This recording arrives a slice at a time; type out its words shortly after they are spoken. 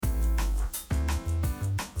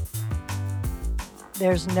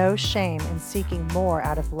There's no shame in seeking more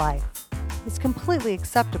out of life. It's completely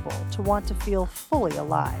acceptable to want to feel fully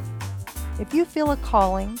alive. If you feel a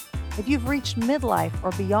calling, if you've reached midlife or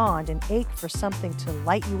beyond and ache for something to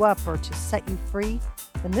light you up or to set you free,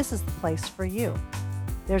 then this is the place for you.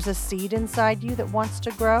 There's a seed inside you that wants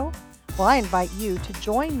to grow? Well, I invite you to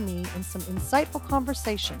join me in some insightful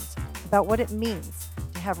conversations about what it means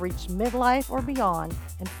to have reached midlife or beyond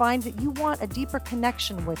and find that you want a deeper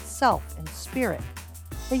connection with self and spirit,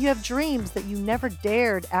 that you have dreams that you never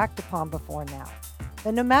dared act upon before now,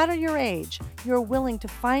 that no matter your age, you're willing to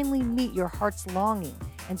finally meet your heart's longing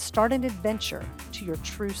and start an adventure to your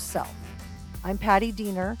true self. I'm Patti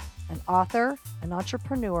Diener, an author, an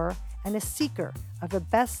entrepreneur, and a seeker of the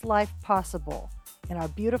best life possible in our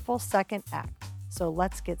beautiful second act. So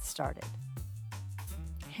let's get started.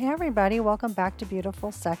 Hey everybody, welcome back to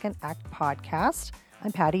Beautiful Second Act Podcast.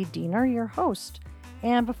 I'm Patti Diener, your host.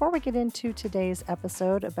 And before we get into today's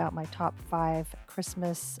episode about my top 5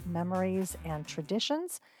 Christmas memories and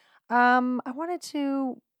traditions, I wanted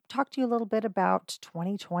to talk to you a little bit about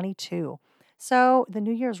 2022. So the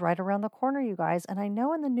new year is right around the corner, you guys. And I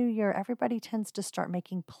know in the new year, everybody tends to start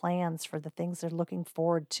making plans for the things they're looking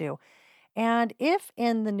forward to. And if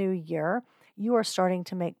in the new year, you are starting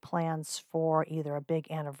to make plans for either a big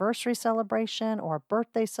anniversary celebration or a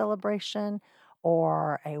birthday celebration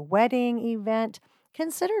or a wedding event,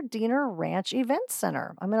 consider Diener Ranch Event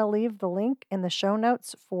Center. I'm going to leave the link in the show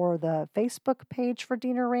notes for the Facebook page for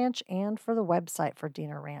Diener Ranch and for the website for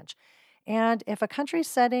Diener Ranch. And if a country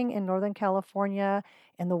setting in Northern California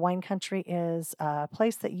in the wine country is a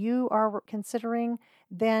place that you are considering,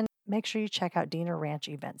 then make sure you check out Diener Ranch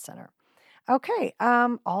Event Center. Okay.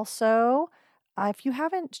 Also, if you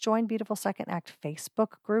haven't joined Beautiful Second Act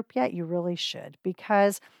Facebook group yet, you really should,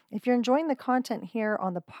 because if you're enjoying the content here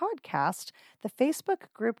on the podcast, the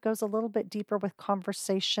Facebook group goes a little bit deeper with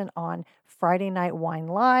conversation on Friday Night Wine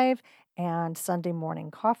Live and Sunday Morning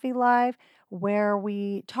Coffee Live, where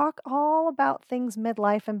we talk all about things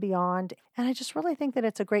midlife and beyond. And I just really think that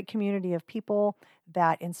it's a great community of people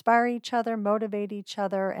that inspire each other, motivate each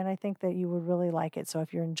other, and I think that you would really like it. So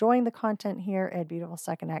if you're enjoying the content here at Beautiful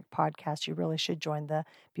Second Act Podcast, you really should join the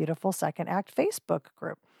Beautiful Second Act Facebook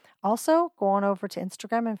group. Also, go on over to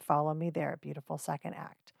Instagram and follow me there at Beautiful Second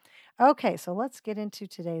Act. Okay, so let's get into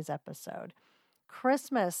today's episode.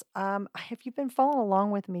 Christmas. If you've been following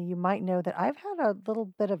along with me, you might know that I've had a little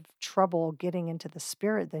bit of trouble getting into the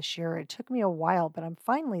spirit this year. It took me a while, but I'm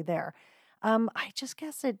finally there. I just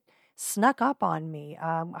guess it snuck up on me.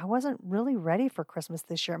 I wasn't really ready for Christmas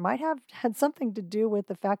this year. It might have had something to do with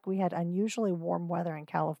the fact we had unusually warm weather in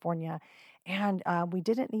California, and we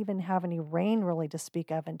didn't even have any rain really to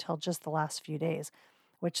speak of until just the last few days.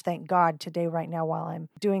 Which, thank God, today, right now, while I'm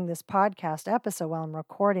doing this podcast episode, while I'm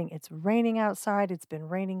recording, it's raining outside. It's been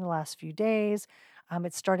raining the last few days.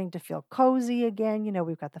 It's starting to feel cozy again. You know,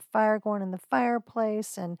 we've got the fire going in the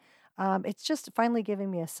fireplace, and it's just finally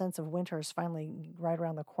giving me a sense of winter is finally right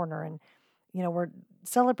around the corner. And, you know, we're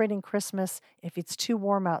celebrating Christmas. If it's too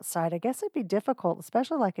warm outside, I guess it'd be difficult,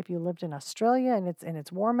 especially like if you lived in Australia and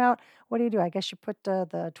it's warm out. What do? I guess you put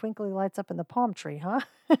the twinkly lights up in the palm tree, huh?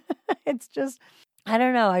 It's just, I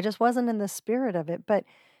don't know. I just wasn't in the spirit of it. But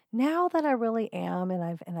now that I really am, and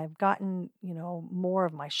I've gotten, you know, more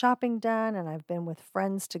of my shopping done, and I've been with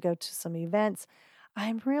friends to go to some events,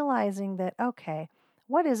 I'm realizing that, okay,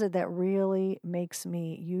 what is it that really makes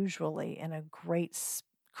me usually in a great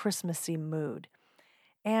Christmassy mood?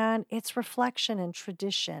 And it's reflection and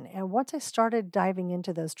tradition. And once I started diving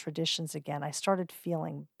into those traditions again, I started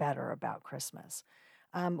feeling better about Christmas.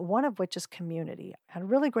 One of which is community. I had a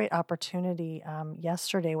really great opportunity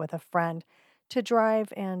yesterday with a friend to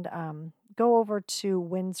drive and go over to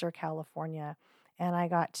Windsor, California. And I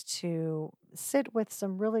got to sit with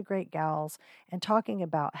some really great gals and talking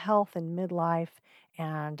about health and midlife,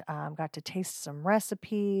 and got to taste some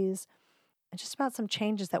recipes and just about some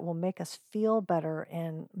changes that will make us feel better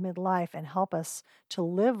in midlife and help us to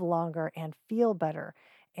live longer and feel better.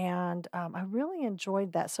 And I really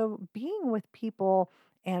enjoyed that. So being with people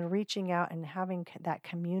and reaching out and having that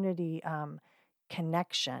community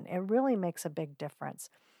connection, it really makes a big difference.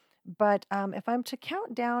 But if I'm to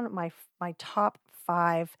count down my top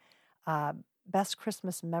 5 best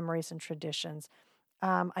Christmas memories and traditions,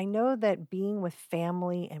 I know that being with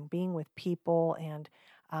family and being with people, and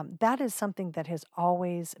that is something that has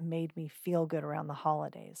always made me feel good around the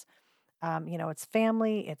holidays. You know, it's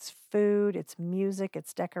family, it's food, it's music,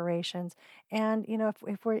 it's decorations. And, you know,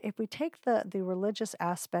 if we take the religious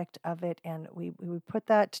aspect of it and we put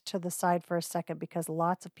that to the side for a second, because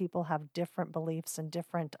lots of people have different beliefs and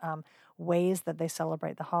different ways that they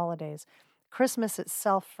celebrate the holidays. Christmas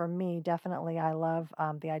itself, for me, definitely, I love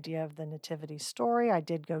the idea of the Nativity story. I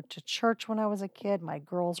did go to church when I was a kid. My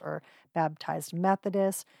girls are baptized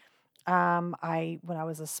Methodists. When I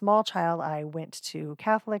was a small child, I went to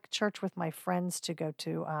Catholic church with my friends to go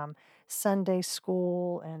to Sunday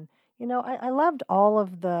school, and I loved all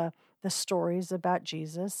of the stories about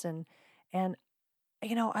Jesus, and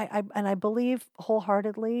I believe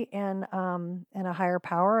wholeheartedly in a higher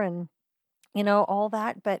power, and all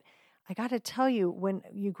that. But I got to tell you, when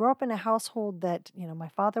you grow up in a household that my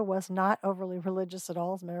father was not overly religious at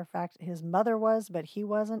all. As a matter of fact, his mother was, but he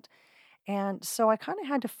wasn't. And so I kind of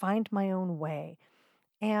had to find my own way.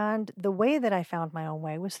 And the way that I found my own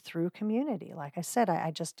way was through community. Like I said,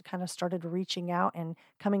 I just kind of started reaching out and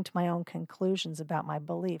coming to my own conclusions about my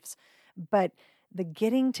beliefs. But the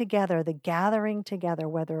getting together, the gathering together,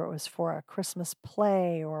 whether it was for a Christmas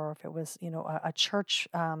play or if it was, a church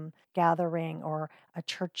gathering or a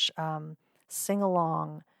church sing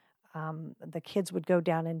along, the kids would go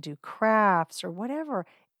down and do crafts or whatever.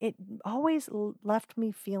 It always left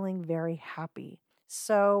me feeling very happy.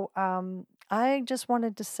 So I just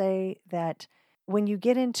wanted to say that when you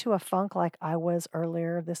get into a funk like I was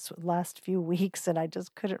earlier this last few weeks, and I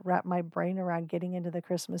just couldn't wrap my brain around getting into the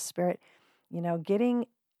Christmas spirit, getting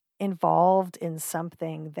involved in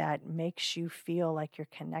something that makes you feel like you're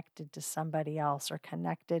connected to somebody else or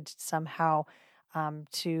connected somehow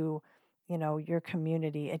to, your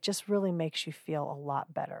community, it just really makes you feel a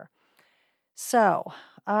lot better. So,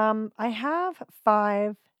 I have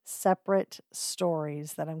 5 separate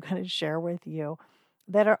stories that I'm going to share with you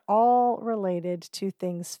that are all related to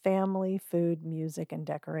things family, food, music, and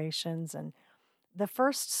decorations. And the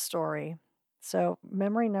first story, so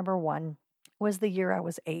memory number 1, was the year I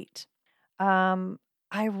was 8.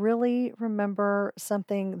 I really remember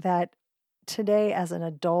something that today, as an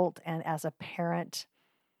adult and as a parent,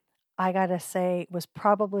 I gotta say, was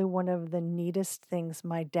probably one of the neatest things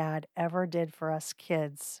my dad ever did for us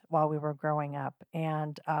kids while we were growing up.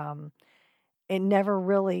 And it never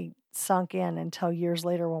really sunk in until years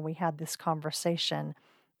later when we had this conversation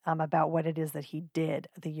about what it is that he did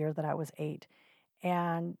the year that I was 8.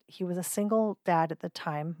 And he was a single dad at the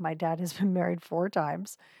time. My dad has been married 4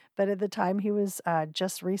 times, but at the time he was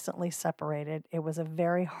just recently separated. It was a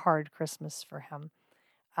very hard Christmas for him,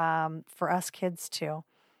 for us kids too.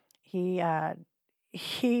 He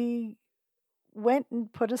went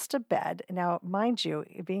and put us to bed. Now, mind you,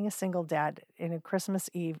 being a single dad, in a Christmas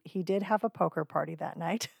Eve, he did have a poker party that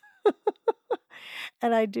night.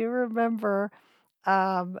 And I do remember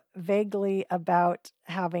vaguely about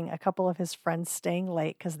having a couple of his friends staying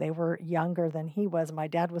late because they were younger than he was. My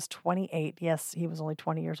dad was 28. Yes, he was only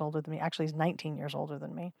 20 years older than me. Actually, he's 19 years older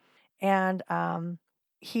than me. And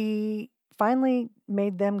he finally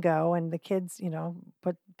made them go, and the kids,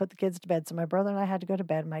 put the kids to bed. So my brother and I had to go to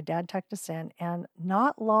bed. My dad tucked us in, and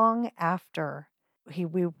not long after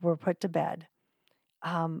we were put to bed,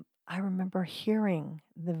 I remember hearing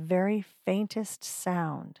the very faintest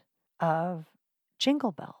sound of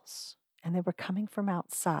jingle bells, and they were coming from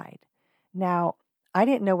outside. Now, I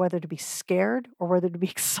didn't know whether to be scared or whether to be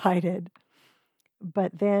excited,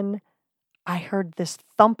 but then I heard this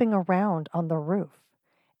thumping around on the roof,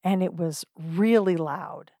 and it was really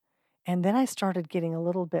loud. And then I started getting a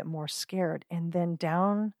little bit more scared, and then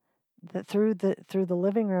down through the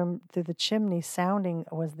living room, through the chimney, sounding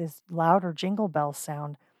was this louder jingle bell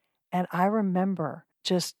sound. And I remember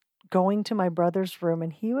just going to my brother's room,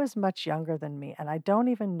 and he was much younger than me, and I don't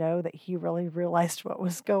even know that he really realized what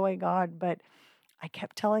was going on, but I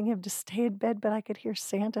kept telling him to stay in bed, but I could hear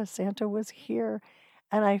Santa. Santa was here.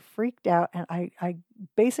 And I freaked out, and I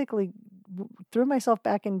basically threw myself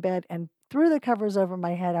back in bed and threw the covers over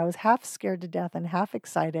my head. I was half scared to death and half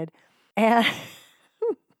excited. And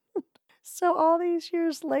so all these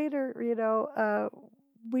years later,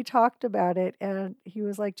 we talked about it, and he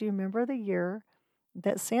was like, "Do you remember the year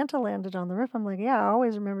that Santa landed on the roof?" I'm like, "Yeah, I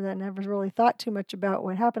always remember that. Never really thought too much about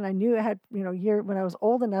what happened. I knew it had, year when I was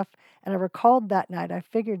old enough, and I recalled that night. I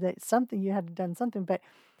figured that you had done something, but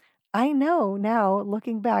I know now,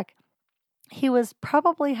 looking back, he was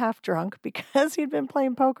probably half drunk because he'd been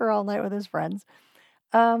playing poker all night with his friends.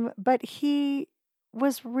 But he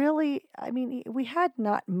was really, we had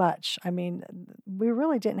not much. We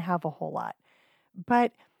really didn't have a whole lot.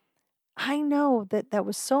 But I know that that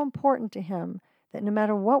was so important to him that no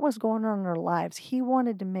matter what was going on in our lives, he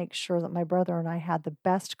wanted to make sure that my brother and I had the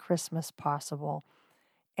best Christmas possible.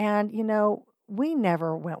 And, we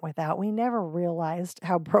never went without. We never realized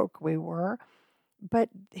how broke we were. But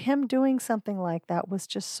him doing something like that was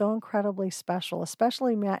just so incredibly special,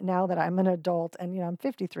 especially now that I'm an adult and, I'm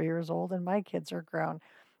 53 years old and my kids are grown.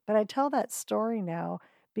 But I tell that story now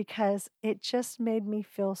because it just made me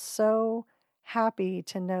feel so happy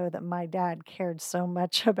to know that my dad cared so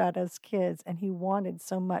much about us kids and he wanted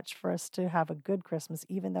so much for us to have a good Christmas,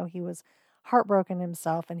 even though he was heartbroken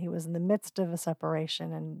himself and he was in the midst of a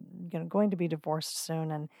separation and going to be divorced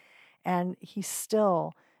soon, and he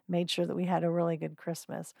still made sure that we had a really good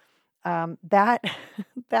Christmas. That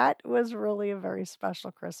that was really a very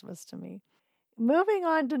special Christmas to me. Moving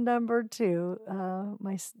on to number two,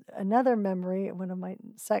 another memory, one of my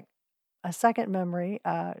a second memory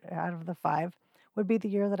out of the five would be the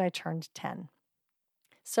year that I turned 10.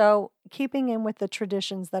 So, keeping in with the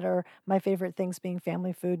traditions that are my favorite things being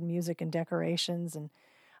family food, music, and decorations, and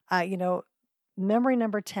you know, memory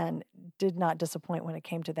number 10 did not disappoint when it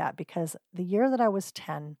came to that because the year that I was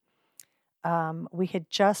 10, we had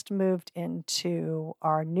just moved into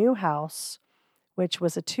our new house, which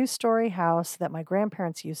was a 2-story house that my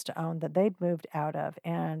grandparents used to own that they'd moved out of.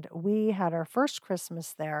 And we had our first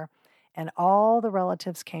Christmas there, and all the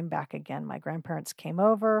relatives came back again. My grandparents came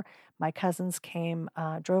over, my cousins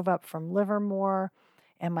drove up from Livermore,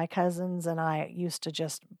 and my cousins and I used to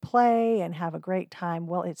just play and have a great time.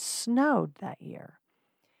 Well, it snowed that year.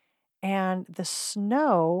 And the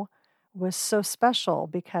snow was so special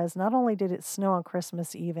because not only did it snow on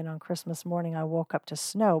Christmas Eve and on Christmas morning, I woke up to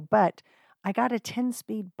snow, but I got a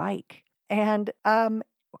 10-speed bike. And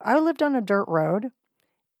I lived on a dirt road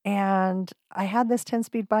and I had this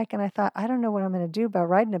 10-speed bike and I thought, I don't know what I'm going to do about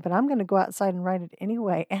riding it, but I'm going to go outside and ride it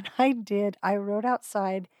anyway. And I did. I rode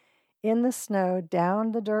outside in the snow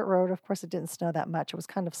down the dirt road. Of course, it didn't snow that much. It was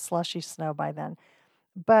kind of slushy snow by then.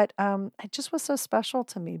 But it just was so special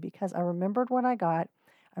to me because I remembered what I got.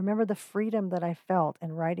 I remember the freedom that I felt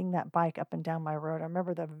in riding that bike up and down my road. I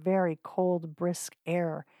remember the very cold, brisk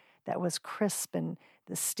air that was crisp and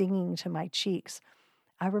the stinging to my cheeks.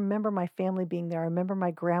 I remember my family being there. I remember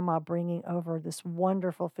my grandma bringing over this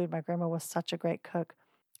wonderful food. My grandma was such a great cook.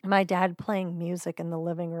 My dad playing music in the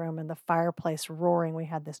living room and the fireplace roaring. We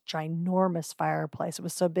had this ginormous fireplace. It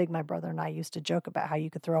was so big, my brother and I used to joke about how you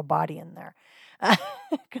could throw a body in there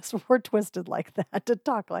because we're twisted like that, to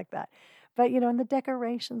talk like that. But, and the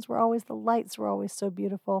decorations were always, the lights were always so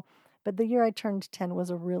beautiful. But the year I turned 10 was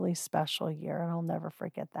a really special year, and I'll never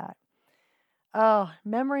forget that. Oh,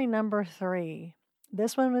 memory number 3.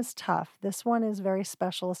 This one was tough. This one is very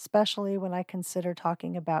special, especially when I consider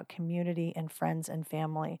talking about community and friends and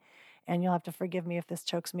family. And you'll have to forgive me if this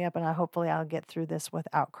chokes me up, and hopefully I'll get through this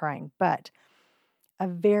without crying. But a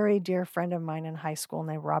very dear friend of mine in high school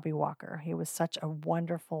named Robbie Walker. He was such a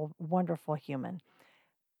wonderful, wonderful human.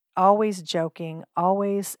 Always joking,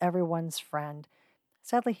 always everyone's friend.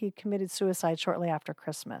 Sadly, he committed suicide shortly after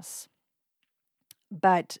Christmas.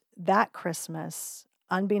 But that Christmas,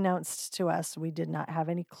 unbeknownst to us, we did not have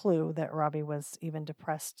any clue that Robbie was even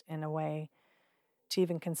depressed in a way to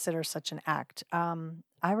even consider such an act.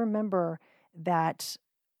 I remember that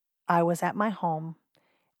I was at my home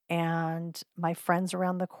and my friends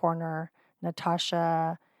around the corner,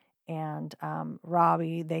 Natasha and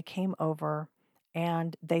Robbie, they came over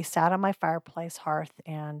and they sat on my fireplace hearth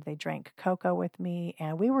and they drank cocoa with me.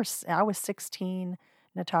 And I was 16,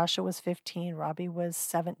 Natasha was 15, Robbie was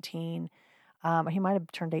 17. He might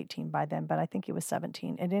have turned 18 by then, but I think he was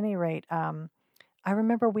 17. At any rate, I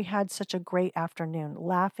remember we had such a great afternoon,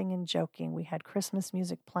 laughing and joking. We had Christmas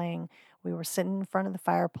music playing. We were sitting in front of the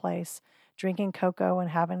fireplace, drinking cocoa and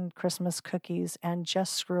having Christmas cookies and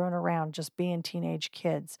just screwing around, just being teenage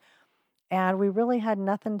kids. And we really had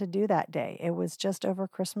nothing to do that day. It was just over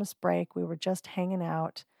Christmas break. We were just hanging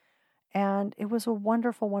out. And it was a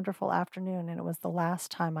wonderful, wonderful afternoon. And it was the last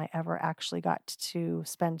time I ever actually got to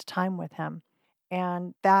spend time with him.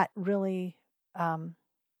 And that really,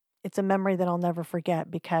 it's a memory that I'll never forget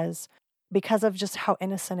because of just how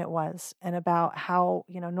innocent it was and about how,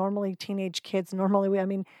 normally teenage kids, there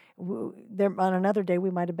on another day we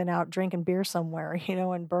might have been out drinking beer somewhere,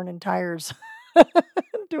 and burning tires,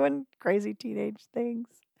 doing crazy teenage things.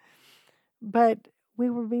 But we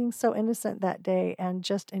were being so innocent that day and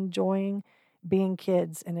just enjoying being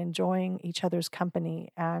kids and enjoying each other's company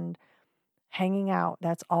and hanging out.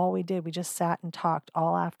 That's all we did. We just sat and talked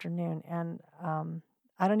all afternoon. And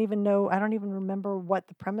I don't even remember what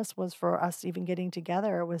the premise was for us even getting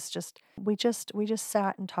together. It was just we just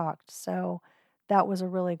sat and talked. So that was a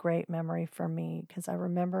really great memory for me because I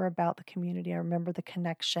remember about the community. I remember the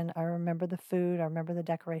connection. I remember the food. I remember the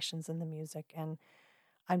decorations and the music. And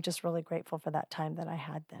I'm just really grateful for that time that I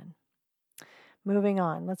had then. Moving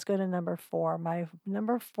on, let's go to number 4. My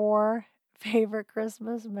number 4 favorite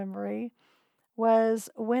Christmas memory was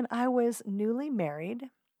when I was newly married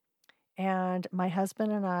And my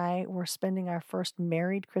husband and I were spending our first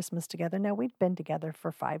married Christmas together. Now, we'd been together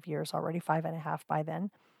for 5 years already, 5.5 by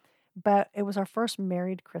then, but it was our first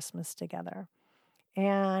married Christmas together.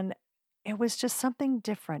 And it was just something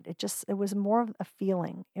different. It was more of a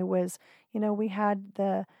feeling. It was, we had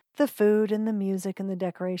the food and the music and the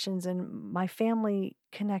decorations, and my family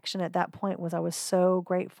connection at that point was I was so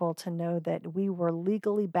grateful to know that we were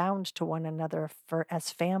legally bound to one another for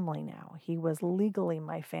as family now. He was legally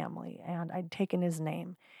my family, and I'd taken his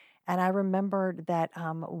name. And I remembered that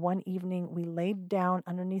one evening we laid down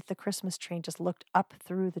underneath the Christmas tree and just looked up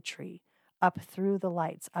through the tree, up through the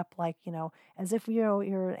lights, up like, as if,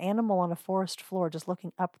 you're an animal on a forest floor just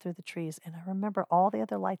looking up through the trees. And I remember all the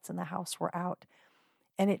other lights in the house were out.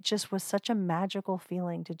 And it just was such a magical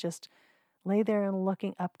feeling to just lay there and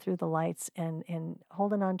looking up through the lights and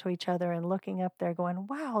holding on to each other and looking up there going,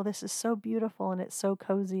 wow, this is so beautiful and it's so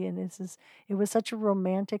cozy. And it was such a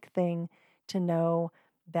romantic thing to know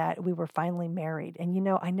that we were finally married. And,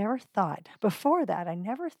 before that, I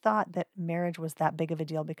never thought that marriage was that big of a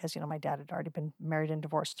deal because, my dad had already been married and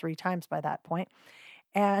divorced 3 times by that point.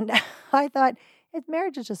 And I thought,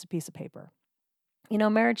 marriage is just a piece of paper.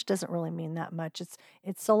 Marriage doesn't really mean that much.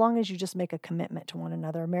 It's so long as you just make a commitment to one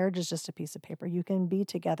another. Marriage is just a piece of paper. You can be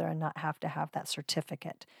together and not have to have that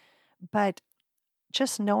certificate. But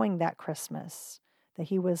just knowing that Christmas, that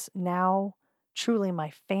he was now truly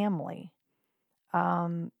my family,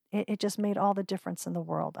 it just made all the difference in the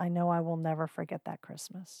world. I know I will never forget that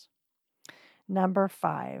Christmas. Number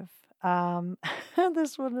 5.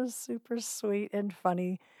 This one is super sweet and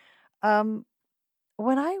funny. When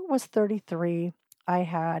I was 33, I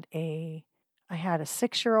had a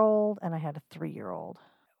 6-year-old and I had a 3-year-old.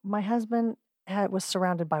 My husband was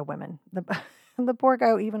surrounded by women. The poor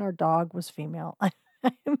guy, even our dog was female. I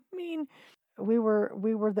mean, we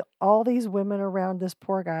were all these women around this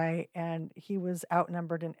poor guy, and he was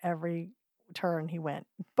outnumbered in every turn he went.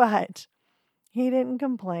 But he didn't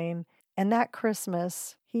complain. And that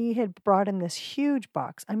Christmas, he had brought in this huge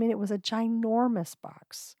box. I mean, it was a ginormous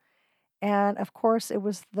box. And of course, it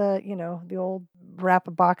was the old wrap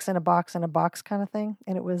a box in a box in a box kind of thing.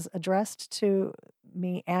 And it was addressed to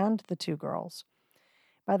me and the 2 girls.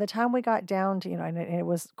 By the time we got down to, and it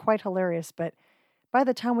was quite hilarious, but by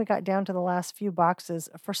the time we got down to the last few boxes,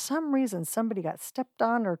 for some reason, somebody got stepped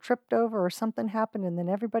on or tripped over or something happened. And then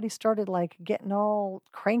everybody started like getting all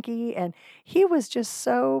cranky. And he was just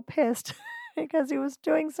so pissed because he was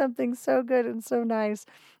doing something so good and so nice.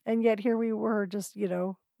 And yet here we were just,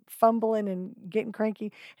 fumbling and getting cranky.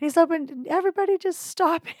 And he's up and everybody just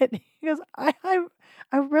stop it. He goes, I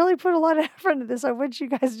really put a lot of effort into this. I want you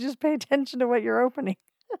guys to just pay attention to what you're opening.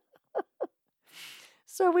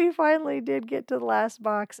 So we finally did get to the last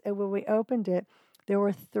box. And when we opened it, there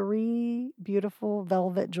were 3 beautiful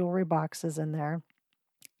velvet jewelry boxes in there.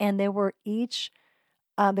 And they were each,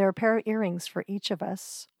 there were a pair of earrings for each of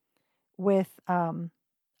us with our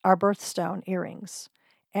birthstone earrings.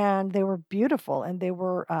 And they were beautiful, and they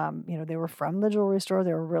were, they were from the jewelry store.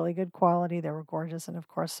 They were really good quality. They were gorgeous. And of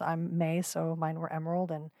course, I'm May, so mine were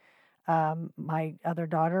emerald. And my other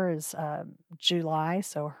daughter is July,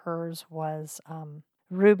 so hers was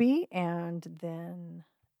ruby. And then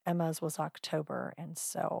Emma's was October. And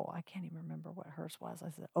so I can't even remember what hers was.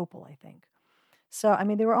 I said opal, I think. So, I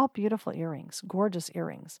mean, they were all beautiful earrings, gorgeous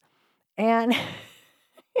earrings. And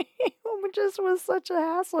it just was such a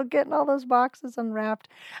hassle getting all those boxes unwrapped.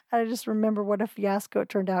 I just remember what a fiasco it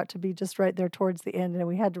turned out to be just right there towards the end. And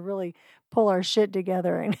we had to really pull our shit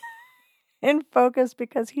together and focus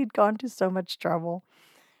because he'd gone to so much trouble.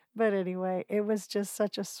 But anyway, it was just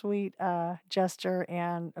such a sweet gesture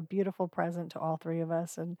and a beautiful present to all 3 of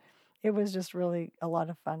us. And it was just really a lot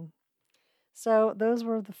of fun. So those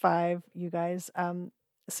were the 5, you guys.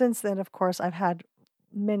 Since then, of course, I've had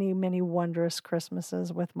many, many wondrous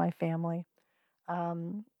Christmases with my family.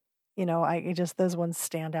 Those ones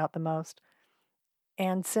stand out the most.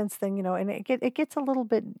 And since then, and it gets a little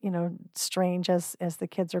bit, strange as the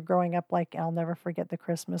kids are growing up. Like, I'll never forget the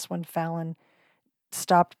Christmas when Fallon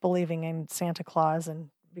stopped believing in Santa Claus, and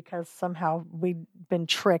because somehow we'd been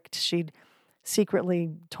tricked, she'd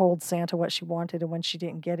secretly told Santa what she wanted, and when she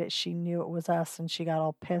didn't get it, she knew it was us, and she got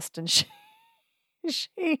all pissed, and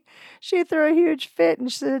she threw a huge fit and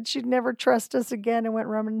said she'd never trust us again and went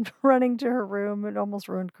running to her room and almost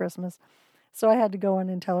ruined Christmas. So I had to go in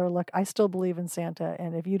and tell her, look, I still believe in Santa,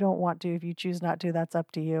 and if you don't want to, if you choose not to, that's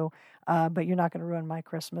up to you. But you're not going to ruin my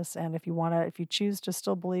Christmas. And if you choose to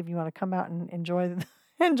still believe, you want to come out and enjoy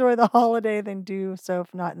the holiday, then do so.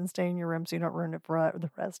 If not, then stay in your room so you don't ruin it for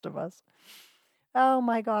the rest of us. Oh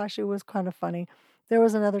my gosh, it was kind of funny. There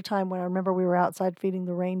was another time when I remember we were outside feeding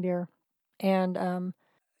the reindeer. And,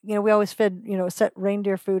 we always fed, set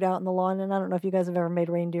reindeer food out in the lawn. And I don't know if you guys have ever made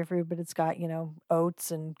reindeer food, but it's got,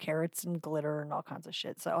 oats and carrots and glitter and all kinds of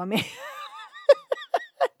shit. So, I mean,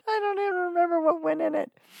 I don't even remember what went in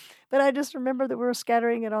it. But I just remember that we were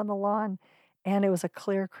scattering it on the lawn. And it was a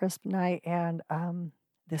clear, crisp night. And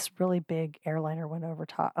this really big airliner went over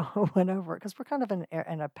it because we're kind of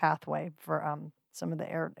in a pathway for some of the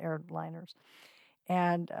airliners.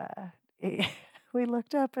 And we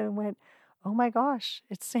looked up and went, "Oh my gosh,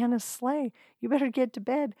 it's Santa's sleigh. You better get to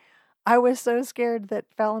bed." I was so scared that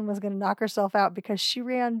Fallon was going to knock herself out because she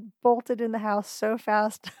bolted in the house so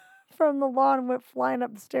fast from the lawn, went flying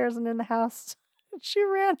up the stairs and in the house. She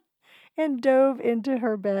ran and dove into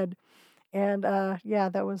her bed. And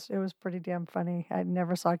it was pretty damn funny. I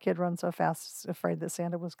never saw a kid run so fast, afraid that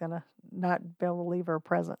Santa was going to not be able to leave her a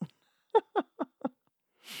present.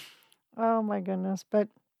 Oh my goodness. But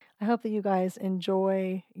I hope that you guys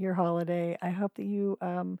enjoy your holiday. I hope that you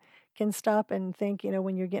can stop and think,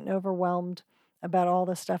 when you're getting overwhelmed about all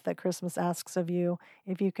the stuff that Christmas asks of you,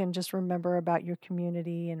 if you can just remember about your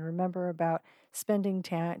community and remember about spending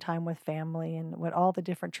time with family and what all the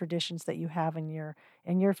different traditions that you have in your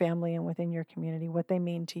family and within your community, what they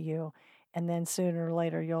mean to you. And then sooner or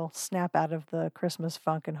later, you'll snap out of the Christmas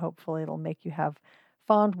funk and hopefully it'll make you have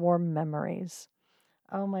fond, warm memories.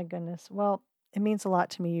 Oh my goodness. Well, it means a lot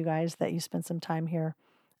to me, you guys, that you spent some time here.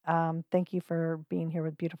 Thank you for being here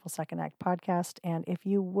with Beautiful Second Act Podcast. And if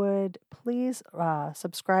you would please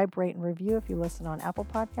subscribe, rate, and review if you listen on Apple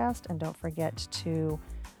Podcast. And don't forget to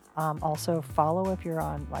also follow if you're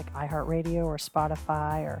on like iHeartRadio or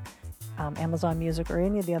Spotify or Amazon Music or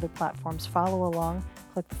any of the other platforms. Follow along,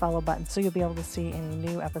 click the follow button so you'll be able to see any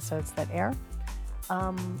new episodes that air.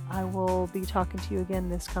 I will be talking to you again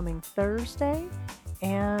this coming Thursday.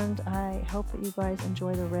 And I hope that you guys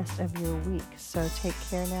enjoy the rest of your week. So take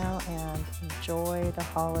care now and enjoy the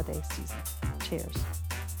holiday season. Cheers.